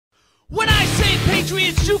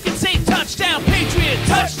Patriots, you can say touchdown. Patriots,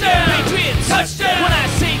 touchdown. Patriots, touchdown. When I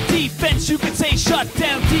say defense, you can say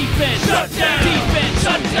shutdown. Defense, shutdown. Defense,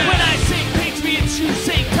 shutdown. When I say Patriots, you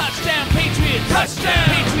say touchdown. Patriots, touchdown.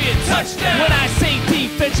 Patriots, touchdown. When I say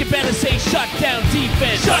defense, you better say shutdown.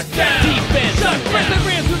 Defense, shutdown. Defense, shutdown. First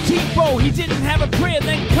ran through Tebow, he didn't have a prayer,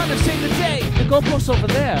 then kind of saved the day. The goalpost over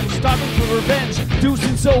there, starving for revenge. Deuce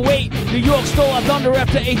in 08, New York stole our thunder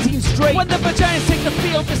after 18 straight. When the Giants take the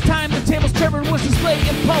field, this time the table's turning was displayed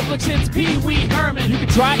in public since Pee Wee Herman. You can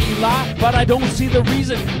try Eli, but I don't see the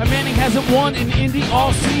reason. A Manning hasn't won in Indy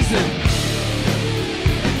all season.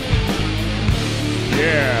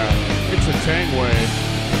 Yeah, it's a Tangway.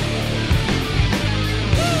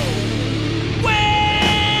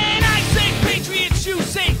 When I say Patriots, you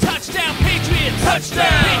say touchdown. Patriots,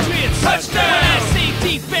 touchdown. Patriots, touchdown. When I say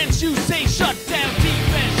defense, you say shutdown.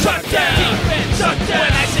 Defense, shutdown. Defense, shutdown.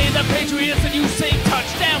 When I say the Patriots, and you say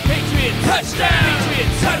touchdown. Patriots, touchdown.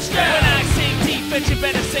 Patriots, touchdown. When I say defense, you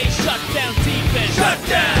better say shutdown. Defense,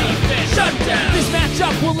 shutdown. Defense, shutdown. This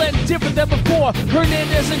matchup will end different than before.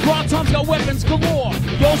 Hernandez and Grontom's got weapons galore.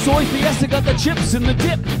 Yo, Soy Fiesta got the chips in the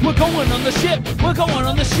dip. We're going on the ship. We're going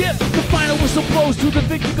on the ship. The final whistle blows, to the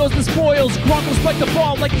victory goes the spoils. Gronk will spike the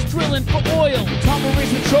ball like he's drilling for oil. Tom will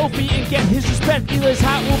raise the trophy and get his respect. Eli's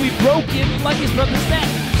heart will be broken like his brother's neck.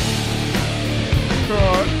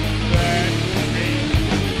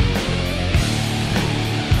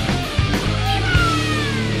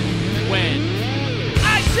 When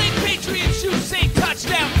I say Patriots, you say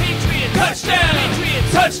touchdown. Patriots, touchdown.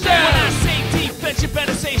 Patriots, touchdown. When I say defense, you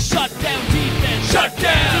better say shutdown. Defense,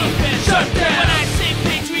 shutdown. Defense, shutdown. When I say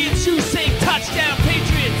Patriots, you say touchdown.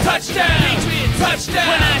 Patriots, touchdown. Patriots, touchdown.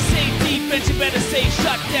 When I say defense, you better say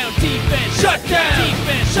shutdown. Defense, shutdown.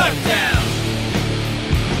 Defense, shutdown.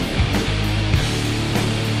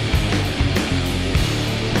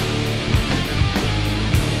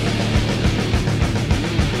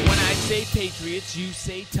 Patriots, you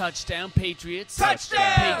say touchdown. Patriots,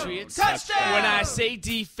 touchdown. Patriots, touchdown. When I say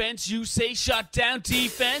defense, you say shutdown.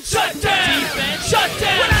 Defense, shutdown. Defense,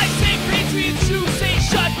 shutdown. When I say Patriots, you say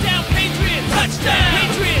shutdown. Patriots, touchdown.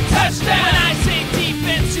 Patriots, touchdown. When I say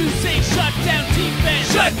defense, you say shutdown.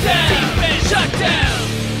 Defense, shutdown. Defense, shutdown.